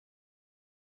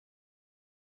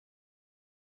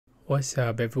What's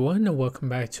up everyone, and welcome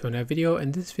back to another video.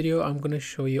 In this video I'm going to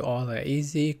show you all the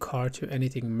easy car to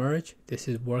anything merge. This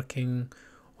is working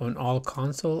on all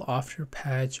console after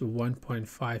patch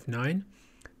 1.59.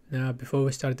 Now before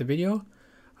we start the video,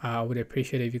 I would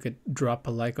appreciate if you could drop a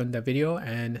like on the video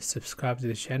and subscribe to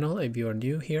the channel if you are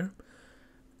new here.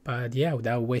 But yeah,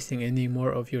 without wasting any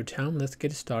more of your time, let's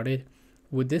get started.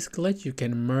 With this glitch you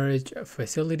can merge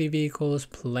facility vehicles,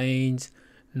 planes,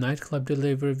 nightclub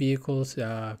delivery vehicles,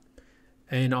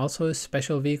 and also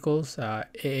special vehicles,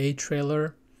 AA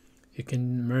trailer. You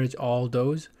can merge all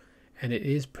those, and it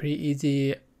is pretty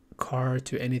easy car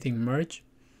to anything merge.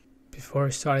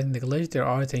 Before starting the glitch, there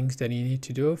are things that you need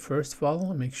to do. First of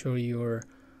all, make sure your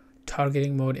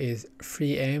targeting mode is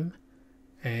free aim,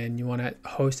 and you want to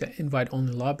host an invite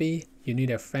only lobby. You need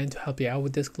a friend to help you out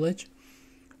with this glitch.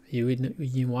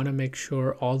 You want to make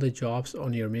sure all the jobs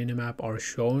on your minimap are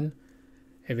shown.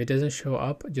 If it doesn't show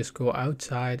up, just go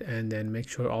outside and then make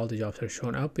sure all the jobs are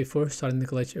shown up before starting the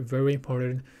glitch. Very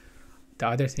important. The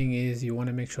other thing is you want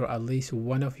to make sure at least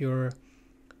one of your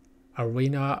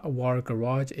arena war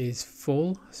garage is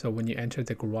full. So when you enter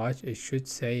the garage, it should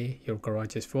say your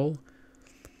garage is full.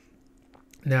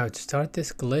 Now to start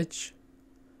this glitch,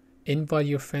 invite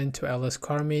your friend to LS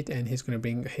car meet, and he's going to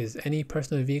bring his any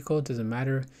personal vehicle, doesn't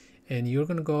matter. And you're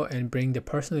going to go and bring the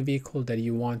personal vehicle that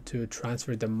you want to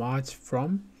transfer the mods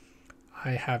from.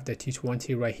 I have the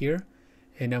T20 right here,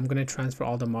 and I'm going to transfer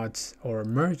all the mods or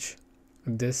merge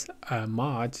this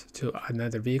mod to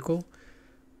another vehicle.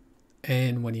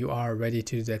 And when you are ready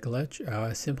to do the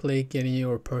glitch, simply get in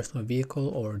your personal vehicle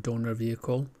or donor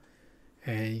vehicle,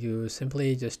 and you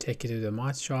simply just take it to the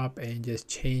mod shop and just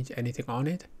change anything on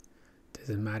it.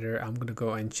 Doesn't matter. I'm going to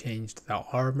go and change the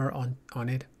armor on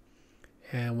it.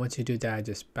 And once you do that,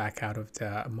 just back out of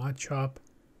the mod shop.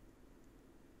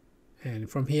 And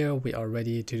from here, we are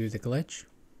ready to do the glitch.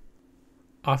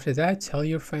 After that, tell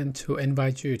your friend to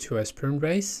invite you to a sprint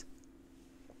race.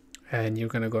 And you're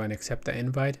going to go and accept the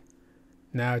invite.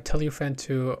 Now, tell your friend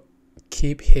to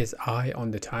keep his eye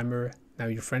on the timer. Now,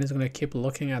 your friend is going to keep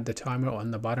looking at the timer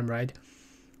on the bottom right.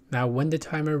 Now, when the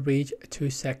timer reaches 2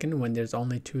 seconds, when there's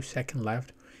only 2 seconds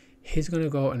left, he's going to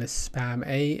go and spam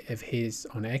A if he's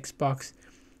on Xbox,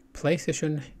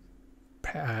 PlayStation,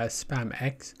 spam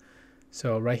X.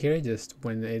 So right here, just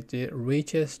when it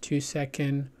reaches 2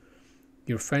 seconds,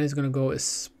 your friend is going to go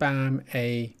spam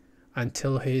A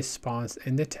until he spawns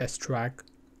in the test track.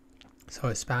 So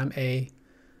spam A,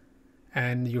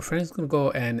 and your friend is going to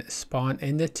go and spawn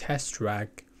in the test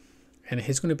track, and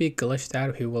he's going to be glitched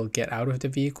out. He will get out of the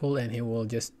vehicle, and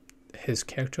his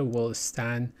character will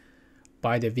stand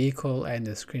by the vehicle and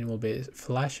the screen will be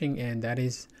flashing, and that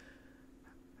is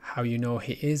how you know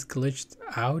he is glitched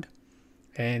out.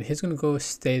 And he's going to go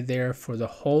stay there for the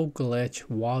whole glitch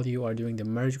while you are doing the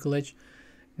merge glitch.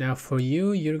 Now for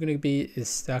you, you're going to be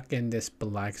stuck in this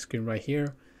black screen right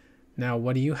here. Now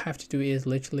what you have to do is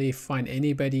literally find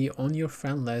anybody on your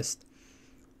friend list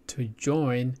to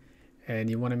join, and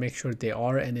you want to make sure they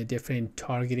are in a different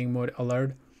targeting mode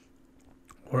alert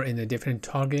or in a different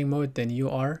targeting mode than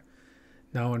you are.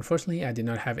 Now, unfortunately, I did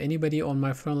not have anybody on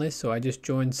my friend list, so I just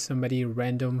joined somebody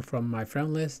random from my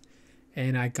friend list,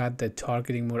 and I got the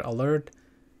targeting mode alert.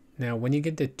 Now, when you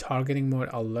get the targeting mode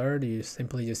alert, you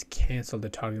simply just cancel the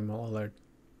targeting mode alert.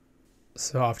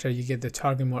 So after you get the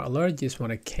targeting mode alert, you just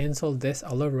want to cancel this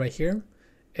alert right here,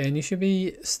 and you should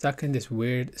be stuck in this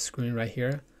weird screen right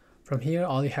here. From here,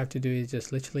 all you have to do is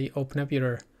just literally open up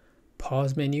your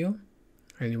pause menu,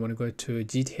 and you want to go to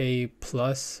GTA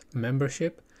Plus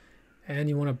membership. And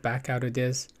you want to back out of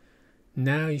this.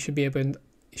 Now you should be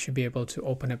able to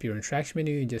open up your interaction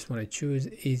menu. You just want to choose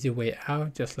easy way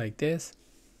out, just like this.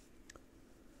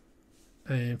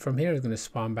 And from here, it's going to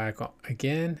spawn back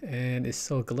again, and it's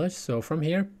still glitched. So from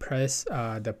here, press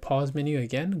the pause menu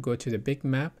again. Go to the big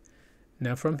map.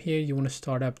 Now from here, you want to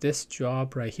start up this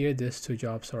job right here. These two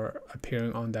jobs are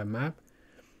appearing on that map.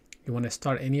 You want to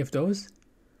start any of those.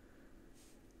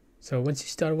 So once you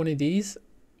start one of these,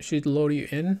 it should load you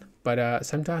in. But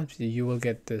sometimes you will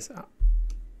get this.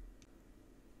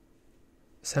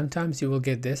 Sometimes you will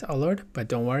get this alert, but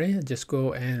don't worry. Just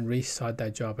go and restart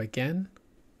that job again.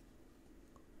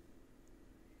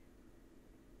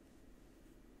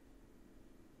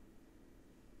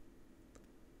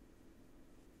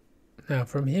 Now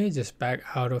from here, just back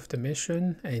out of the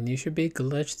mission, and you should be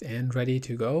glitched and ready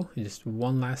to go. Just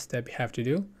one last step you have to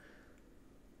do.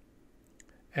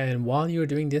 And while you're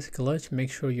doing this glitch, make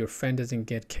sure your friend doesn't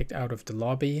get kicked out of the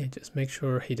lobby. Just make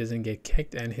sure he doesn't get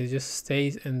kicked and he just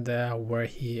stays in the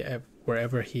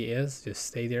wherever he is. Just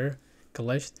stay there,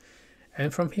 glitched.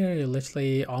 And from here, you're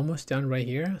literally almost done right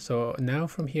here. So now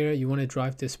from here, you want to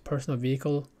drive this personal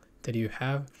vehicle that you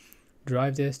have.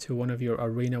 Drive this to one of your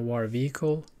arena war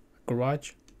vehicle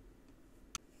garage.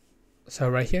 So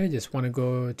right here, just want to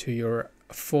go to your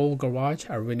full garage,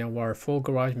 arena war full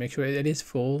garage. Make sure it is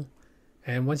full.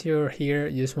 And once you're here,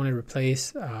 you just want to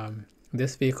replace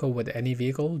this vehicle with any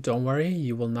vehicle. Don't worry,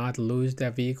 you will not lose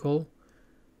that vehicle,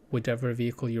 whichever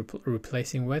vehicle you're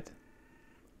replacing with.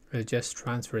 Just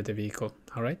transfer the vehicle.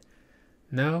 All right,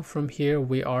 now from here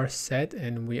we are set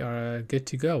and we are good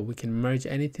to go. We can merge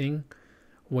anything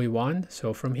we want.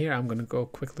 So from here, I'm going to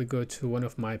quickly go to one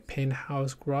of my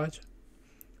penthouse garage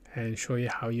and show you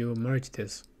how you merge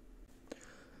this.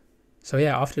 So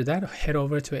yeah, after that, head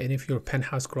over to any of your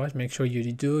penthouse garage. Make sure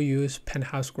you do use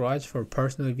penthouse garage for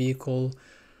personal vehicle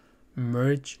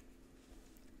merge.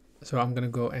 So I'm gonna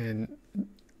go and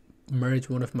merge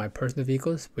one of my personal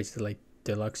vehicles, which is like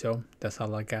Deluxo. That's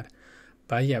all I got.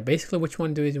 But yeah, basically what you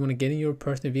want to do is you want to get in your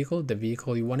personal vehicle, the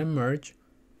vehicle you want to merge.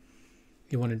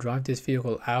 You want to drive this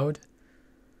vehicle out.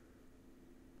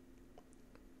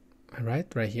 All right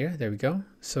here, there we go.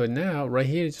 So now right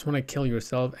here, you just want to kill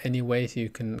yourself any way so you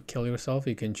can kill yourself.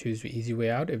 You can choose the easy way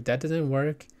out. If that doesn't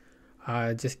work,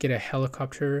 just get a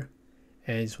helicopter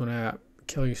and you just want to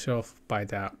kill yourself by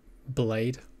the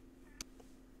blade.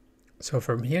 So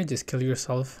from here, just kill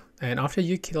yourself, and after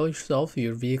you kill yourself,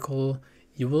 your vehicle,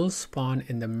 you will spawn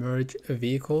in the merge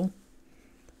vehicle.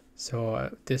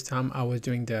 So this time I was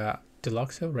doing the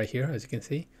Deluxo right here. As you can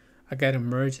see, I got a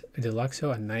merge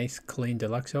Deluxo, a nice clean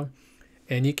Deluxo,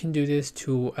 and you can do this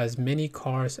to as many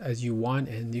cars as you want,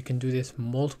 and you can do this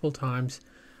multiple times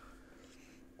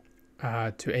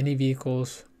to any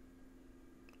vehicles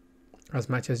as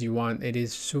much as you want. It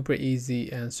is super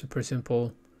easy and super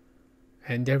simple.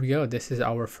 And there we go, this is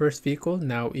our first vehicle.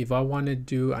 Now if I want to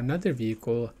do another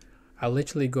vehicle, I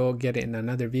literally go get it in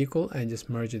another vehicle and just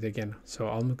merge it again. So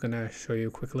I'm gonna show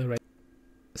you quickly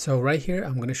so right here,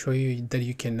 I'm gonna show you that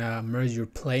you can merge your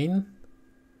plane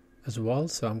as well.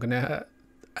 So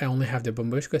I only have the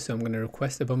Bambushka, so I'm gonna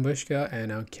request the Bambushka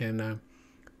and I can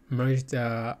merge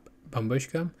the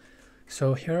Bambushka.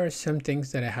 So here are some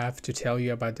things that I have to tell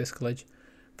you about this glitch.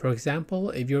 For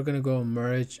example, if you're gonna go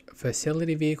merge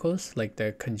facility vehicles like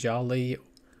the Kanjali,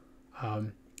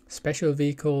 special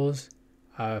vehicles,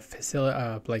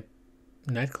 like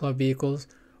nightclub vehicles,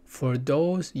 for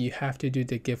those you have to do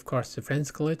the gift cards to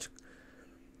friends glitch.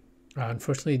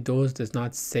 Unfortunately, those does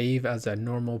not save as a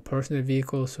normal personal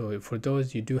vehicle, so for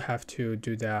those you do have to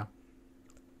do the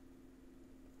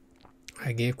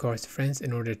gift cards to friends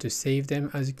in order to save them.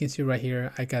 As you can see right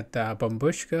here, I got the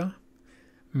Bambushka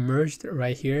merged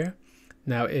right here.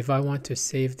 Now if I want to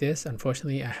save this,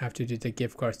 unfortunately I have to do the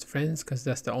gift cards to friends because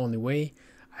that's the only way.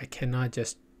 I cannot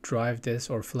just drive this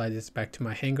or fly this back to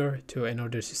my hangar in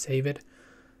order to save it.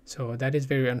 So that is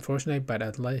very unfortunate, but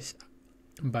at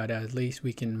least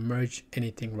we can merge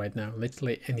anything right now,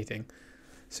 literally anything.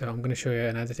 So I'm going to show you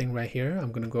another thing right here.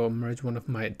 I'm going to go merge one of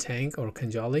my tank or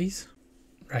Kanjalis.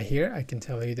 Right here, I can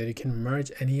tell you that you can merge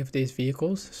any of these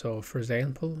vehicles. So for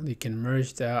example, you can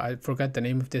merge I forgot the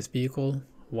name of this vehicle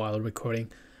while recording,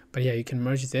 but yeah, you can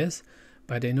merge this.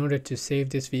 But in order to save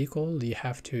this vehicle, you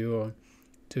have to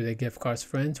do the gift cards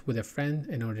friends with a friend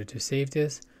in order to save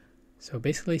this. So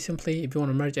basically, simply, if you want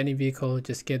to merge any vehicle,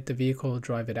 just get the vehicle,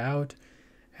 drive it out,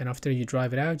 and after you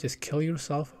drive it out, just kill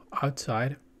yourself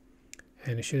outside,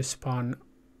 and it should spawn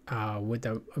with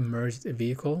a merged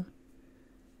vehicle.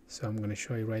 So I'm going to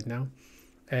show you right now.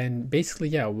 And basically,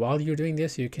 yeah, while you're doing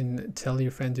this, you can tell your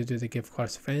friend to do the gift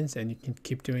cards friends, and you can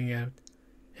keep doing it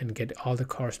and get all the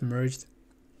cars merged.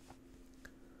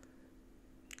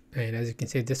 And as you can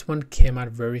see, this one came out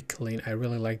very clean. I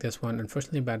really like this one.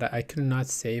 Unfortunately, but I could not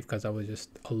save because I was just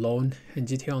alone in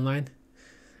GTA Online.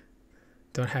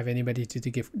 Don't have anybody to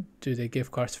do the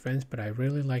gift cards friends, but I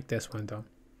really like this one though.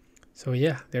 So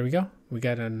yeah, there we go. We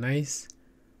got a nice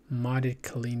modded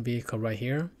clean vehicle right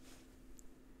here.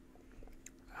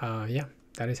 Yeah,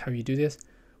 that is how you do this.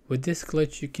 With this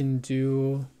glitch, you can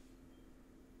do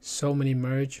so many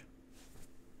merge.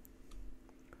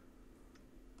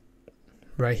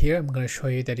 Right here, I'm going to show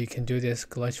you that you can do this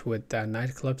glitch with the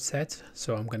nightclub sets.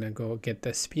 So I'm going to go get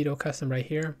the speedo custom right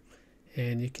here,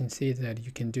 and you can see that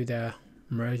you can do the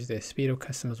merge the speedo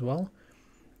custom as well.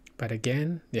 But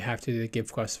again, you have to do the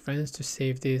gift cards friends to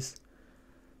save this.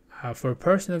 For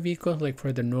personal vehicles, like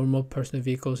for the normal personal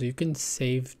vehicles, you can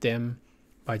save them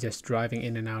by just driving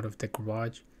in and out of the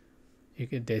garage.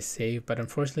 They save, but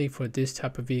unfortunately for this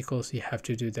type of vehicles, you have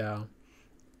to do the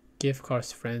gift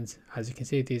cards friends. As you can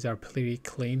see, these are pretty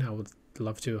clean. I would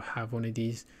love to have one of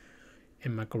these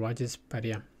in my garages, but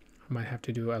yeah, I might have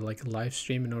to do a live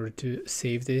stream in order to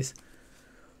save this.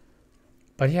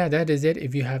 But yeah, that is it.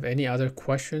 If you have any other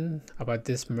question about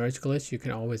this merge glitch, you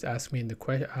can always ask me in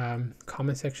the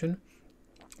comment section.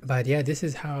 But yeah, this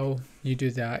is how you do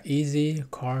the easy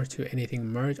car to anything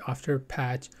merge after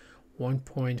patch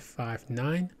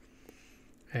 1.59,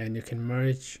 and you can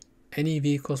merge any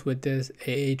vehicles with this: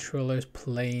 AA trailers,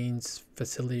 planes,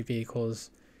 facility vehicles,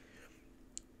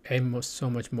 and so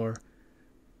much more.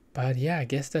 But yeah, I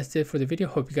guess that's it for the video.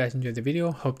 Hope you guys enjoyed the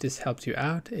video. Hope this helped you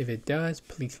out. If it does,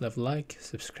 please leave a like,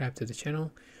 subscribe to the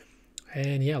channel,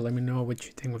 and yeah, let me know what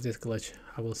you think of this glitch.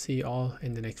 I will see you all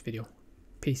in the next video.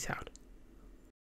 Peace out.